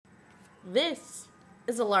This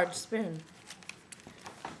is a large spoon.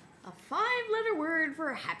 A 5-letter word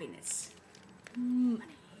for happiness. Money.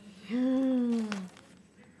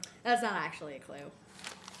 That's not actually a clue.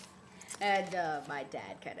 And my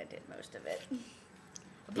dad kind of did most of it.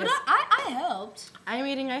 But Yes. I helped. I'm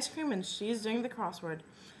eating ice cream and she's doing the crossword.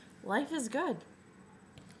 Life is good.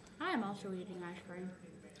 I am also eating ice cream.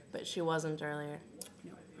 But she wasn't earlier.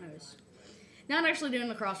 No, I was not actually doing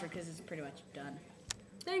the crossword because it's pretty much done.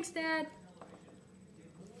 Thanks, Dad.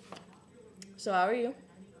 So how are you?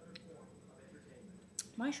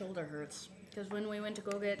 My shoulder hurts because when we went to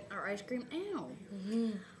go get our ice cream,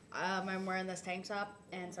 I'm wearing this tank top,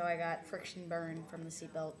 and so I got friction burn from the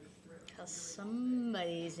seatbelt because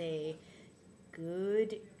somebody's a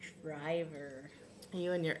good driver.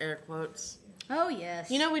 You and your air quotes. Oh,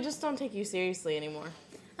 yes. You know, we just don't take you seriously anymore.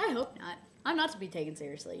 I hope not. I'm not to be taken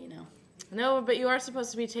seriously, you know. No, but you are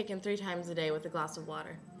supposed to be taken 3 times a day with a glass of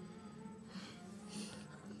water.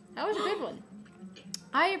 That was a good one.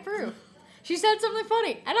 I approve. She said something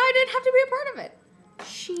funny, and I didn't have to be a part of it.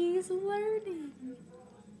 She's learning.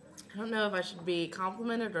 I don't know if I should be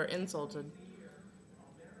complimented or insulted.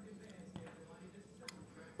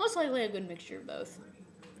 Most likely a good mixture of both.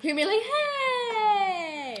 You're gonna be like,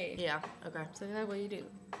 hey! Yeah, okay. So that's what you do.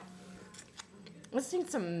 Let's need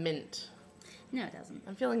some mint. No, it doesn't.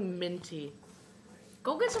 I'm feeling minty.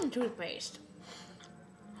 Go get some toothpaste.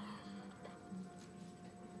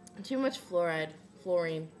 Too much fluorine.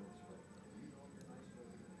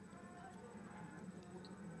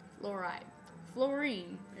 Fluoride.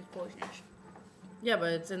 Fluorine is poisonous. Yeah,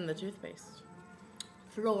 but it's in the toothpaste.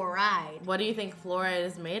 Fluoride. What do you think fluoride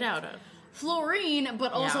is made out of? Fluorine,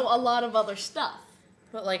 but also Yeah. a lot of other stuff.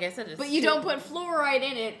 But like I said, it's But you don't put fluoride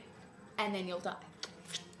in it, and then you'll die.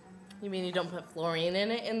 You mean you don't put fluorine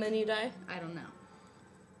in it and then you die? I don't know.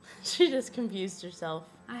 She just confused herself.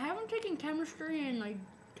 I haven't taken chemistry in like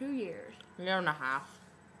 2 years. A year and a half.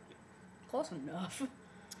 Close enough.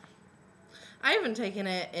 I haven't taken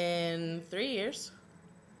it in 3 years.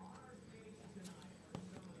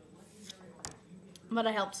 But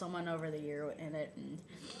I helped someone over the year in it, and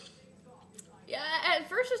yeah, at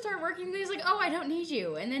first I started working, and he's like, oh, I don't need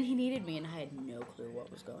you. And then he needed me, and I had no clue what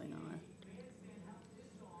was going on.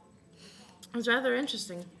 It was rather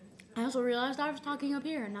interesting. I also realized I was talking up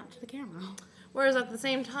here and not to the camera. Whereas at the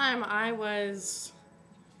same time, I was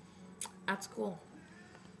at school,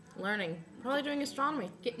 learning, probably doing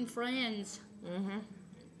astronomy. Getting friends. Mm-hmm.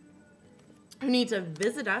 Who need to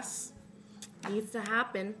visit us. Needs to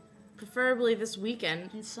happen, preferably this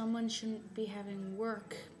weekend. And someone shouldn't be having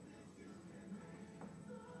work.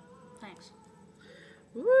 Thanks.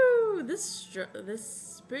 Woo! This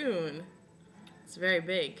spoon, it's very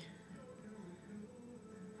big.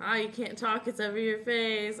 Ah, you can't talk, it's over your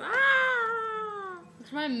face. Ah!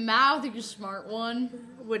 It's my mouth, you smart one.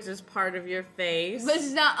 Which is part of your face. But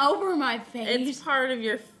it's not over my face. It's part of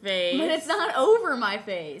your face. But it's not over my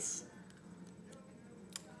face.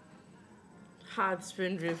 Hot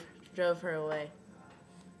spoon drove her away.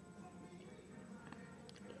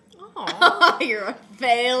 Oh, You're a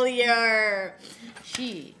failure.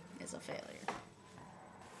 She is a failure. I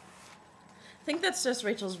think that's just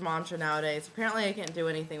Rachel's mantra nowadays. Apparently I can't do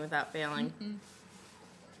anything without failing. Mm-hmm.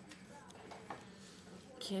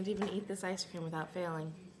 Can't even eat this ice cream without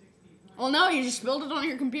failing. Well, no, you just spilled it on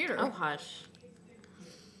your computer. Oh, hush.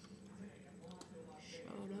 Shut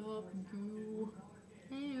up, you.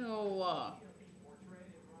 Ew.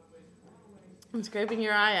 I'm scraping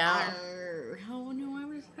your eye out. Arr. Oh, no, I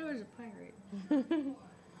was a pirate.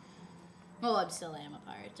 Well, I still am a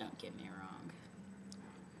pirate, don't get me wrong.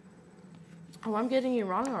 Oh, I'm getting you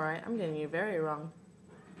wrong, all right. I'm getting you very wrong.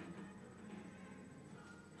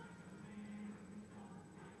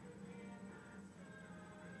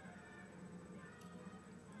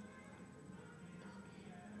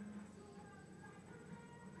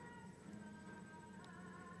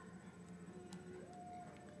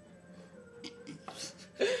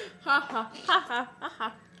 Ha ha ha ha ha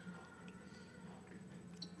ha.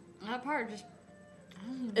 That part just...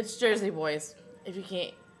 It's Jersey Boys, if you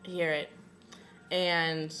can't hear it.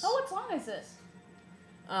 And, Oh, what song is this?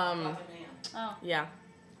 Oh. yeah.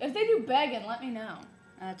 If they do begging, let me know.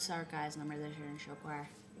 That's our guy's number this year in show choir.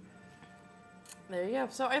 There you go.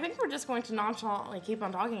 So I think we're just going to nonchalantly keep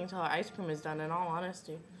on talking until our ice cream is done, in all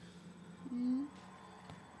honesty. Mm-hmm.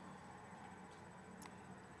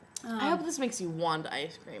 I hope this makes you want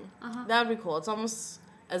ice cream. Uh-huh. That would be cool. It's almost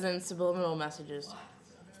as in subliminal messages.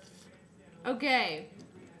 Okay.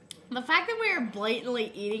 The fact that we are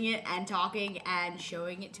blatantly eating it and talking and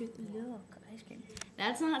showing it to... Look, ice cream.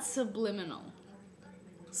 That's not subliminal.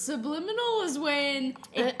 Subliminal is when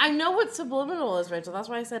I know what subliminal is, Rachel. That's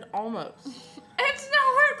why I said almost. it's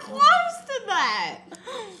nowhere close to that.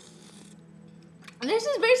 This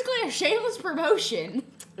is basically a shameless promotion.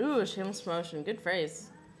 Ooh, shameless promotion. Good phrase.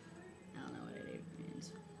 I don't know what it even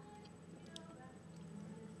means.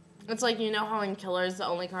 It's like, you know how in Killers, the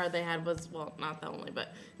only car they had was, well, not the only,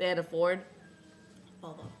 but they had a Ford.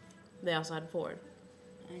 Volvo They also had Ford.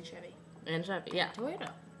 and Chevy. And Chevy, yeah.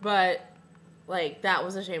 Toyota. But, like, that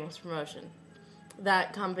was a shameless promotion.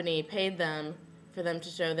 That company paid them for them to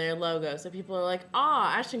show their logo. So people are like,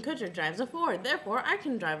 Ashton Kutcher drives a Ford. Therefore, I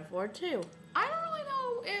can drive a Ford, too. I don't really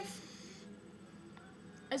know if...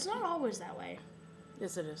 It's not always that way.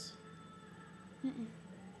 Yes, it is.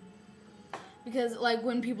 Because, like,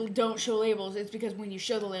 when people don't show labels, it's because when you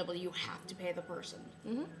show the label, you have to pay the person.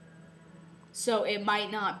 Mm-hmm. So it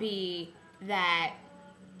might not be that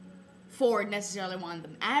Ford necessarily wanted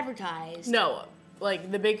them advertised. No,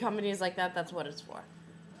 like, the big companies like that, that's what it's for.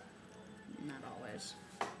 Not always.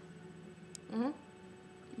 Mm-hmm.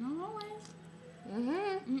 Not always.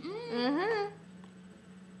 Mm-hmm. Mm-mm. Mm-hmm.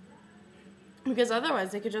 Because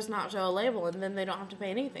otherwise, they could just not show a label, and then they don't have to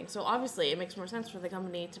pay anything. So obviously, it makes more sense for the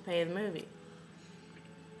company to pay the movie.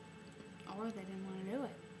 Or they didn't want to do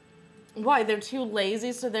it. Why? They're too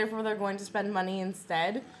lazy, so therefore they're going to spend money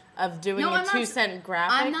instead of doing No, a I'm not 2-cent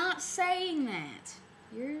graphic? I'm not saying that.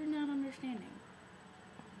 You're not understanding.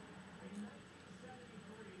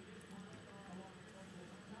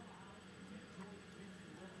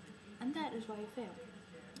 And that is why you fail.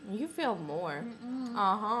 You feel more. Mm-mm.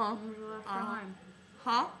 Uh-huh. When was the last Uh-huh. time?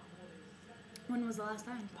 Huh? When was the last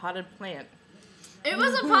time? Potted plant. It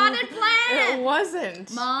was a potted It plant!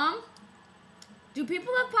 wasn't. Mom, do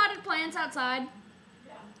people have potted plants outside?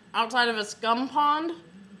 Outside of a scum pond?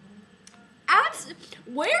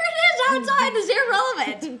 Where it is outside is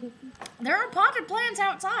irrelevant. There are potted plants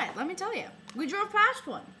outside, let me tell you. We drove past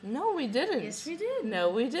one. No, we didn't. Yes, we did. No,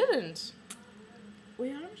 we didn't.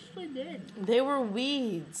 We honestly did. They were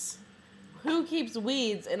weeds. Who keeps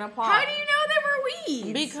weeds in a pot? How do you know they were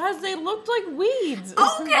weeds? Because they looked like weeds.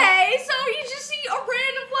 Okay, so you just see a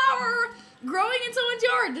random flower growing in someone's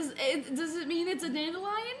yard. Does it mean it's a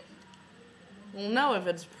dandelion? Well, no, if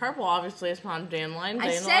it's purple, obviously it's not dandelion.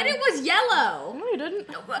 I said it was yellow. No, you didn't.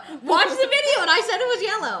 Watch the video and I said it was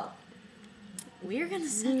yellow. We're gonna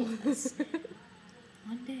settle this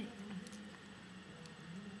one day.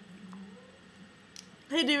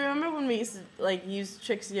 Hey, do you remember when we used to, like, use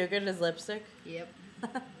Trix yogurt as lipstick? Yep.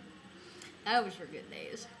 That was for good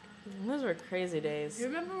days. Those were crazy days. Do you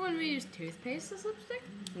remember when we used toothpaste as lipstick?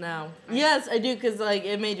 No. Yes, I do, because, like,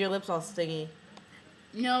 it made your lips all stingy.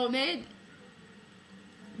 No, it made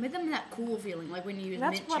them that cool feeling, like when you use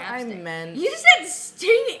That's mint what I chapstick. meant. You said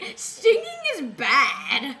stinging. Stinging is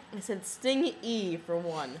bad. I said stingy for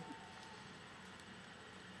one.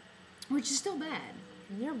 Which is still bad.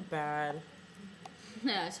 You're bad.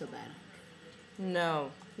 Nah, it's so bad. No.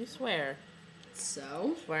 You swear.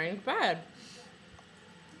 So? Swearing's bad.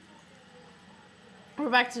 We're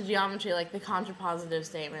back to geometry, like the contrapositive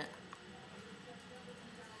statement.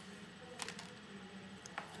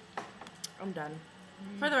 I'm done.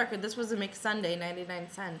 For the record, this was a McSunday, 99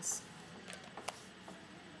 cents.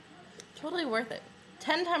 Totally worth it.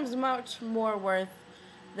 10 times much more worth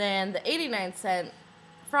than the 89-cent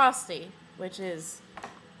Frosty, which is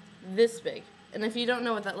this big. And if you don't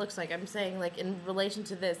know what that looks like, I'm saying, like, in relation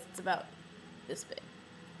to this, it's about this big.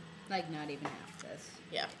 Like, not even half this.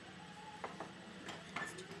 Yeah.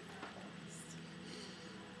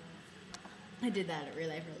 I did that at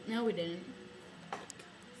Relay for... No, we didn't.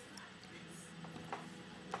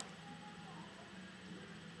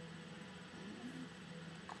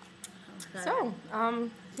 So, I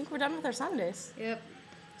think we're done with our Sundays. Yep.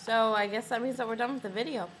 So I guess that means that we're done with the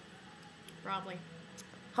video. Probably.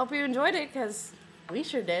 Hope you enjoyed it, because we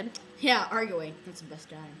sure did. Yeah, arguing. That's the best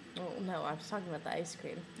time. Oh, no, I was talking about the ice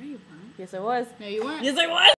cream. No, you weren't. Yes, I was. No, you weren't. Yes, I was!